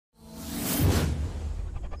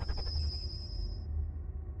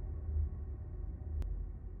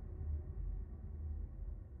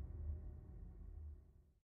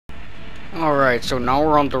Alright, so now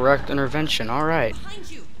we're on direct intervention. Alright.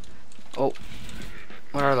 Oh.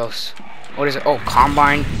 What are those? What is it? Oh,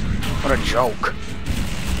 Combine? What a joke.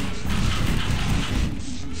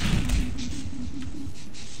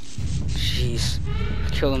 Jeez.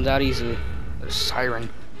 Kill him that easily. There's a siren.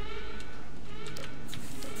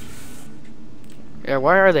 Yeah,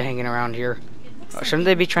 why are they hanging around here? Shouldn't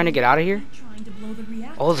they be trying to get out of here?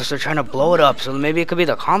 Oh, they're trying to blow it up. So maybe it could be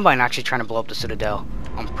the Combine actually trying to blow up the Citadel.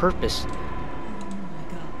 On purpose.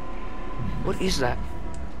 What is that?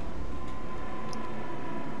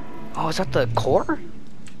 Oh, is that the core?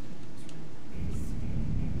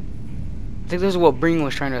 I think this is what Bring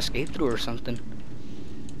was trying to escape through or something.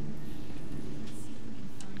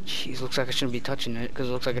 Jeez, looks like I shouldn't be touching it because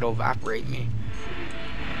it looks like it'll evaporate me.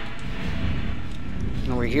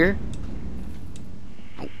 And over here?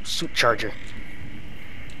 Oh, suit charger.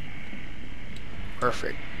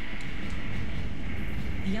 Perfect.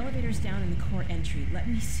 The elevator's down in the core entry. Let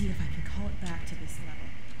me see if I can call it back to this level.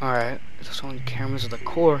 Alright, there's only cameras of the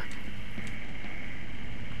core.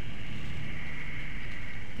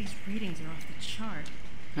 These readings are off the chart.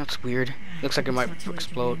 That's weird. Looks like it might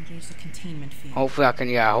explode. The containment field. Hopefully I can,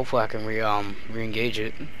 yeah, hopefully I can re-engage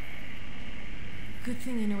it. Good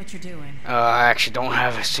thing you know what you're doing. I actually don't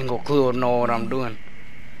have a single clue to know what I'm doing.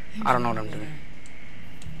 I don't know what I'm doing.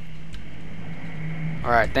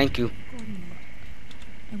 Alright, thank you.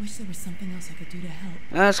 I wish there was something else I could do to help.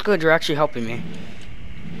 That's good, you're actually helping me.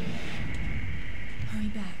 Hurry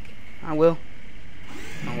back. I will.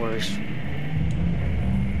 No worries.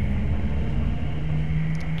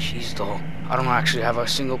 Jeez, though. I don't actually have a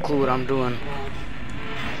single clue what I'm doing.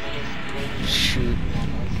 Shoot.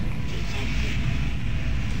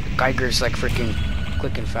 The Geiger's like freaking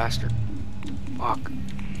clicking faster. Fuck.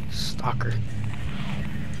 Stalker.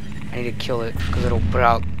 I need to kill it because it'll put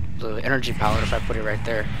out the energy palette if I put it right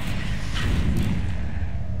there.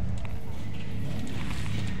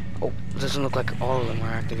 Oh, it doesn't look like all of them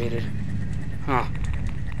are activated. Huh.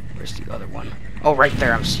 Where's the other one? Oh, right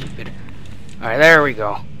there, I'm stupid. Alright, there we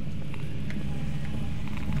go.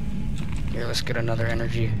 Here, let's get another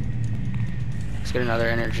energy. Let's get another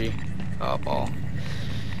energy ball.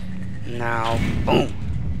 Now, boom.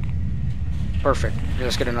 Perfect. Here,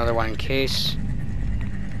 let's get another one in case.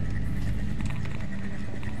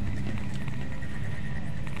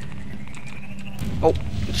 Oh,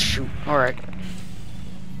 shoot. Alright.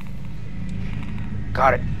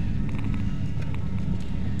 Got it.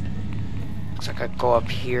 Looks like I go up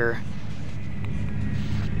here.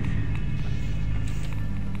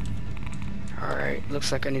 Alright,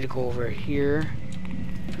 looks like I need to go over here.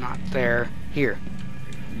 Not there. Here.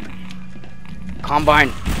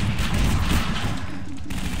 Combine.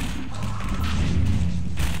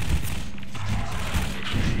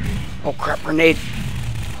 Oh crap, grenade.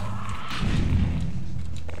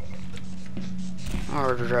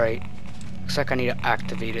 Alright. Looks like I need to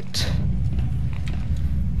activate it.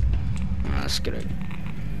 Let's get it.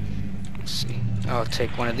 Let's see. I'll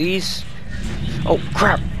take one of these. Oh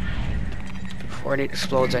crap! Before it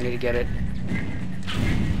explodes, I need to get it.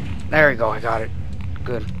 There we go, I got it.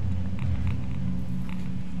 Good.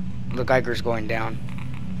 The Geiger's going down.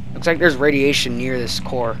 Looks like there's radiation near this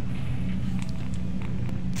core.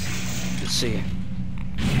 Let's see.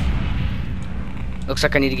 Looks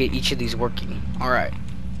like I need to get each of these working. Alright.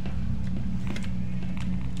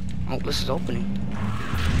 Oh, this is opening.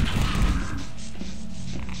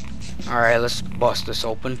 Alright, let's bust this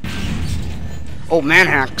open. Oh, man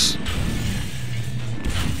hacks.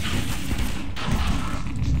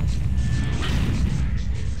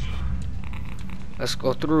 Let's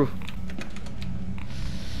go through.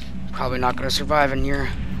 Probably not gonna survive in here.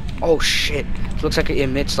 Oh shit. Looks like it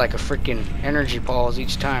emits like a freaking energy balls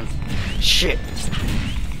each time. Shit.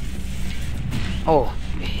 Oh,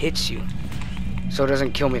 it hits you. So it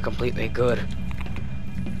doesn't kill me completely. Good.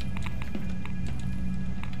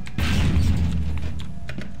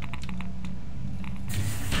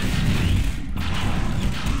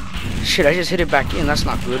 Shit, I just hit it back in. That's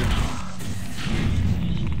not good.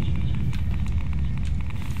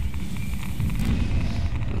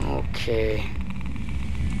 Okay.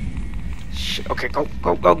 Shit. Okay, go,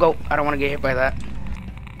 go, go, go. I don't want to get hit by that.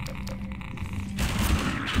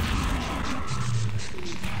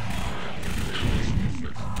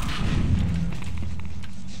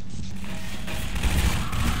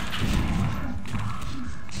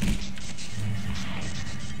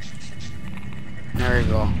 There you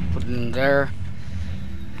go. Put it in there.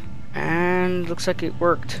 And looks like it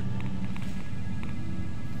worked.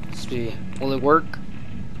 Let's see. Will it work?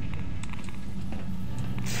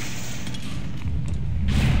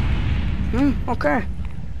 Okay.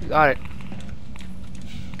 Got it.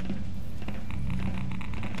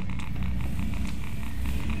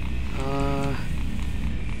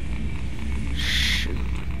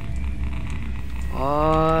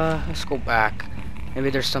 Let's go back. Maybe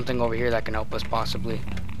there's something over here that can help us, possibly.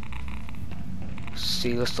 Let's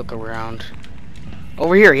see, let's look around.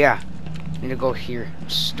 Over here, yeah. Need to go here.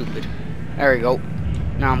 Stupid. There we go.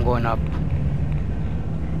 Now I'm going up.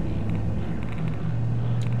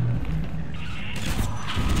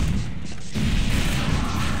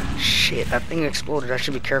 Shit, that thing exploded. I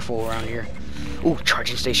should be careful around here. Ooh,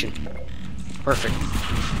 charging station. Perfect.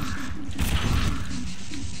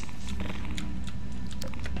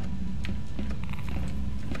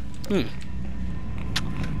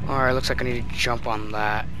 Alright, looks like I need to jump on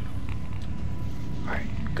that. Alright,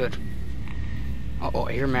 good. Uh-oh,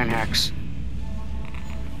 I hear man hacks.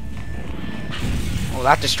 Oh,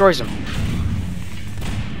 that destroys him.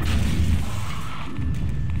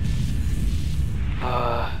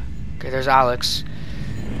 Okay, there's Alyx.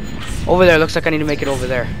 Over there, looks like I need to make it over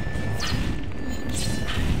there.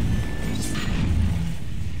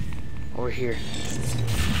 Over here.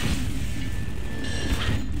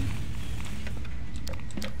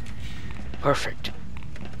 Perfect.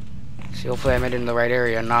 See, hopefully I made it in the right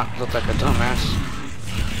area and not look like a dumbass.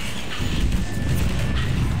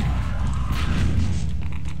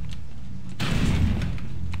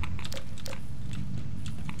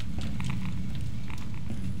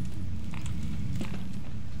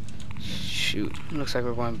 Shoot, looks like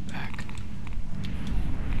we're going back.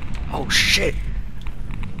 Oh shit!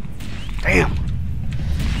 Damn!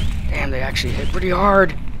 Damn, they actually hit pretty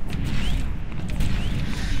hard.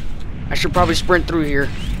 I should probably sprint through here.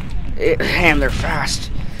 Damn, they're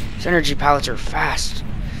fast. These energy pallets are fast.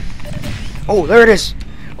 Oh, there it is.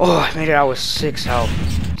 Oh, I made it out with 6 health.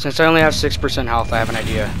 Since I only have 6% health, I have an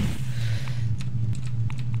idea.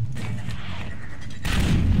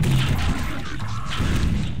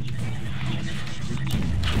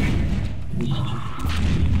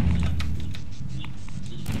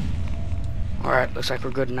 Alright, looks like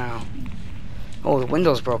we're good now. Oh, the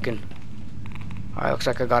window's broken. Alright, looks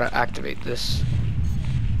like I gotta activate this.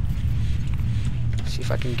 See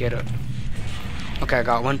if I can get it. Okay, I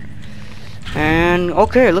got one. And,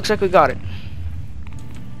 okay, looks like we got it.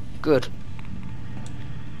 Good.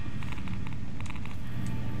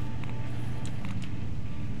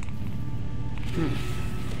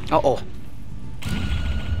 Uh-oh.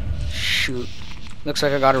 Shoot. Looks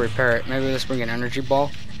like I gotta repair it. Maybe let's bring an energy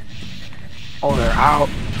ball. Oh, they're out.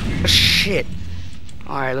 Shit.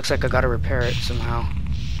 Alright, looks like I gotta repair it somehow.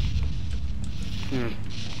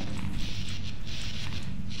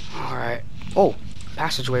 Alright. Oh,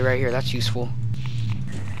 passageway right here. That's useful.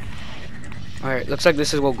 Alright, looks like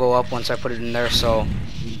this will go up once I put it in there, so...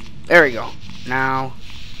 There we go. Now...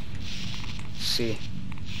 Let's see.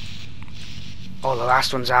 Oh, the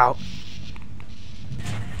last one's out.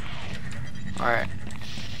 Alright.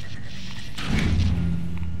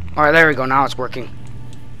 Alright, there we go. Now it's working.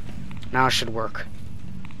 Now it should work.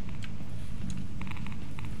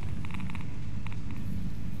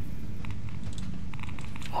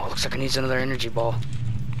 Oh, looks like it needs another energy ball.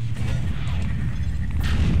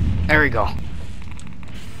 There we go.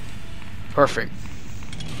 Perfect.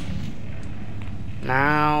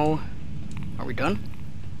 Now... Are we done?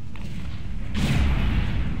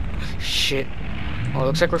 Shit. Oh,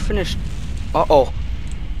 looks like we're finished. Uh-oh.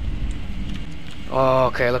 Oh,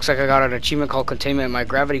 okay, looks like I got an achievement called containment. My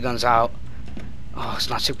gravity gun's out. Oh, it's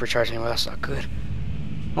not supercharged anymore. That's not good.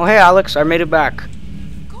 Oh, hey, Alyx. I made it back.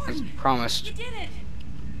 Gordon, as promised. you did it.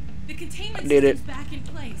 The containment I did system's it. back in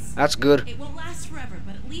place. That's good. It won't last forever,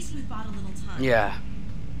 but at least we've bought a little time. Yeah.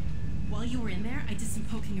 While you were in there, I did some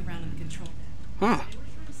poking around in the control deck. Huh. They were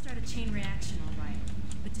trying to start a chain reaction, all right.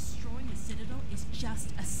 But destroying the Citadel is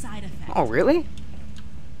just a side effect. Oh, really?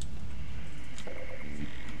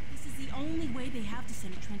 This is the only way they have to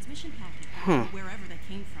send a transmission packet, wherever that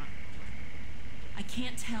came from. I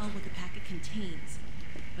can't tell what the packet contains,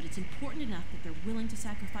 but it's important enough that they're willing to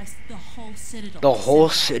sacrifice the whole Citadel. The whole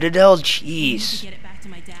Citadel? I need to Jeez. get it back to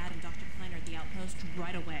my dad and Dr. Kleiner at the outpost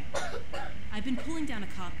right away. I've been pulling down a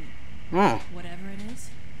copy. Oh. Whatever it is,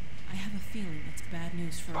 I have a feeling it's bad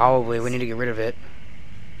news for Probably. all of We us. need to get rid of it.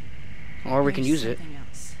 Or we can use it. Something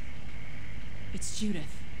else. It's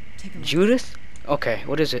Judith. Take a look. Judith? Okay,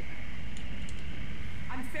 what is it?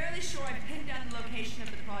 I'm fairly sure I've pinned down the location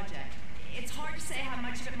of the project. It's hard to say how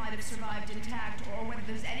much of it might have survived intact or whether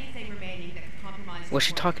there's anything remaining that could compromise the What's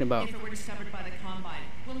she work talking about? if it were discovered by the Combine.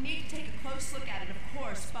 We'll need to take a close look at it, of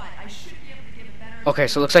course, but I should be able to give a better... Okay,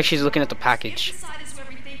 so it looks like she's looking at the package. If the site is where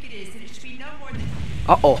we think it is, then it should be no more than...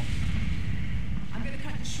 Uh-oh. I'm gonna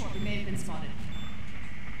cut this short. We may have been spotted.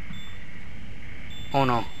 Oh,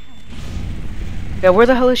 no. Yeah, where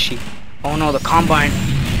the hell is she? Oh, no, the Combine.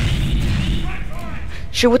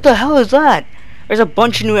 Shit, what the hell is that? There's a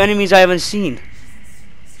bunch of new enemies I haven't seen.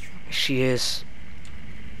 She is.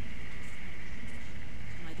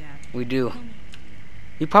 My dad. We do.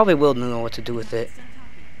 You probably will know what to do with it.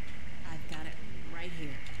 I've got it right here.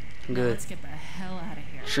 Now Good. let's get the hell out of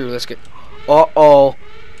here. Sure, let's get... Uh-oh.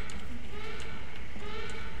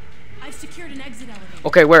 I've secured an exit elevator.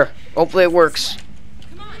 Okay, where? Hopefully it works.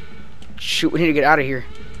 Come on. Shoot, we need to get out of here.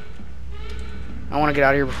 I want to get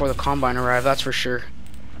out of here before the Combine arrive, that's for sure.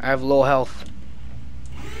 I have low health.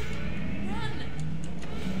 Run.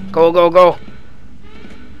 Go, go, go.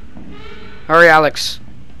 Hurry, Alyx.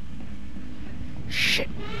 Shit.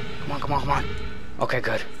 Come on, come on, come on. Okay,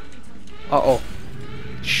 good. Uh-oh.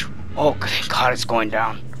 Oh, thank God it's going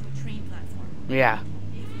down. Train platform. Yeah.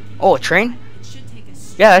 Oh, a train? It should take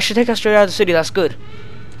us. Yeah, that should take us straight out of the city. That's good.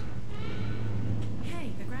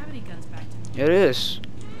 Hey, the gravity gun's back to me. It is.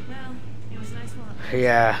 Well, it was nice while it was.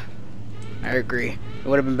 Yeah. I agree. It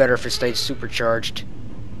would have been better if it stayed supercharged.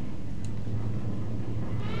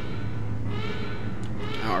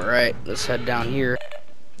 Alright, let's head down here.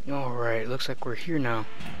 Alright, looks like we're here now.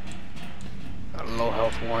 Got a low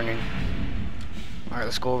health warning. Alright,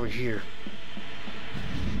 let's go over here.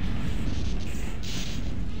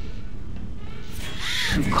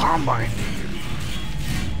 Shoot, Combine.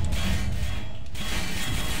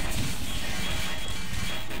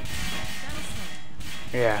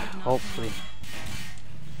 Yeah, hopefully.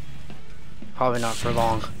 Probably not for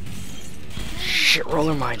long. Shit,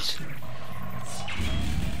 roller mines.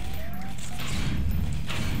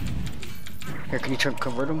 Here, can you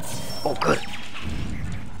convert them? Oh, good.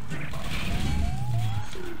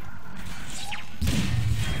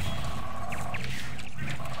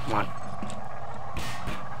 Come on.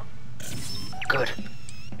 Good.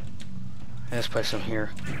 Let's place them here.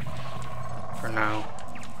 For now.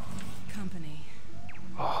 Company.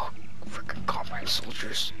 Oh, freaking Combine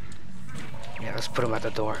soldiers. Yeah, let's put them at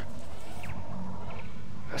the door.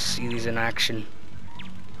 Let's see these in action.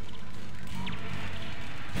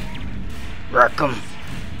 Wreck 'em.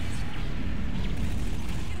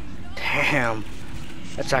 Damn.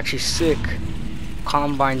 That's actually sick.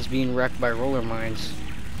 Combines being wrecked by roller mines.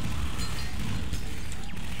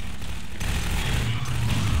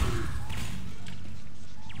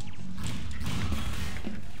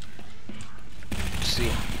 Let's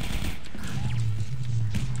see.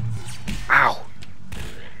 Ow.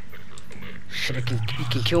 Shit, he can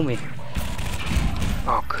kill me.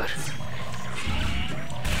 Oh, good.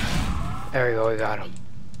 There we go, we got him.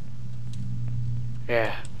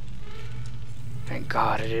 Yeah. Thank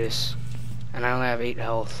God it is. And I only have 8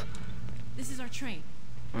 health. This is our train.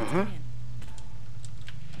 Mm-hmm.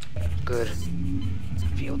 Good.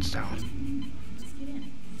 Field's down. Let's get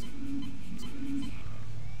in.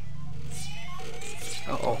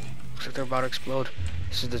 Uh-oh. Looks like they're about to explode.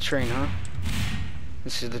 This is the train, huh?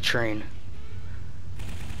 This is the train.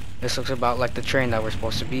 This looks about like the train that we're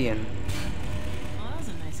supposed to be in. Well, that was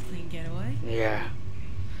a nice clean getaway. Yeah.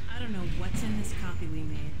 I don't know what's in this copy we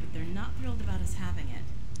made, but they're not thrilled about us having it.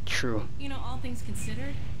 True. You know, all things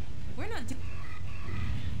considered, we're not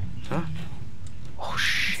Huh? Oh, It's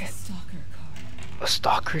shit. a stalker car. A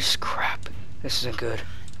stalker's crap. This isn't good.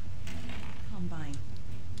 Combine.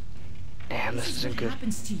 Damn, this isn't What good.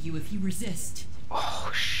 happens to you if you resist?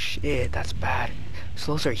 Oh, shit. That's bad.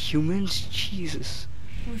 So those are humans? Jesus.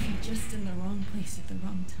 Or if you're just in the wrong place at the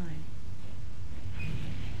wrong time.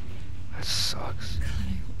 That sucks. God,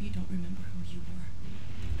 I hope you don't remember who you were.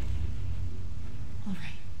 All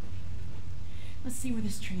right. Let's see where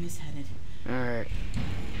this train is headed. Alright.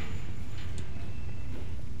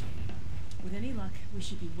 With any luck, we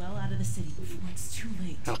should be well out of the city before it's too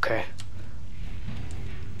late. Okay.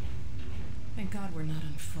 Thank God we're not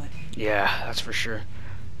on foot. Yeah, that's for sure.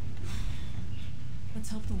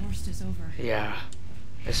 Let's hope the worst is over. Yeah.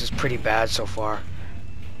 This is pretty bad so far.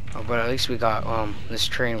 Oh, but at least we got this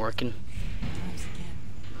train working. Times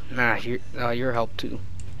again. Nah, here your help too.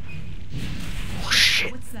 Oh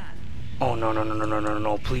shit. What's that? Oh no no no no no no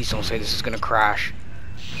no! Please don't say this is gonna crash.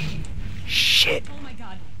 Shit. Oh my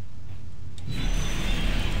God.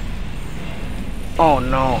 Oh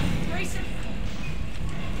no. Brace it.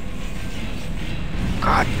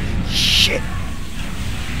 God. Shit.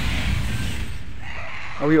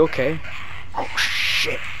 Are we okay? Oh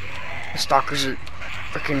shit. The stalkers are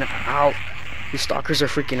freaking out. These stalkers are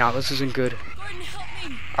freaking out. This isn't good. Gordon, help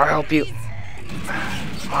me. I'll help you. Please.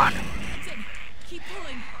 Come on. That's it. Keep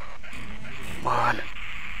pulling. Come on.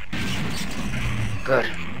 Good.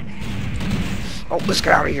 Oh, let's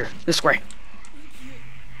get out of here. This way.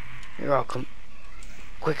 You're welcome.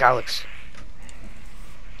 Quick, Alyx.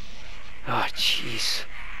 Oh, jeez.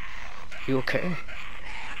 You okay?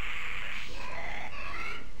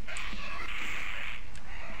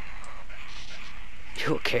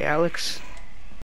 You okay, Alyx?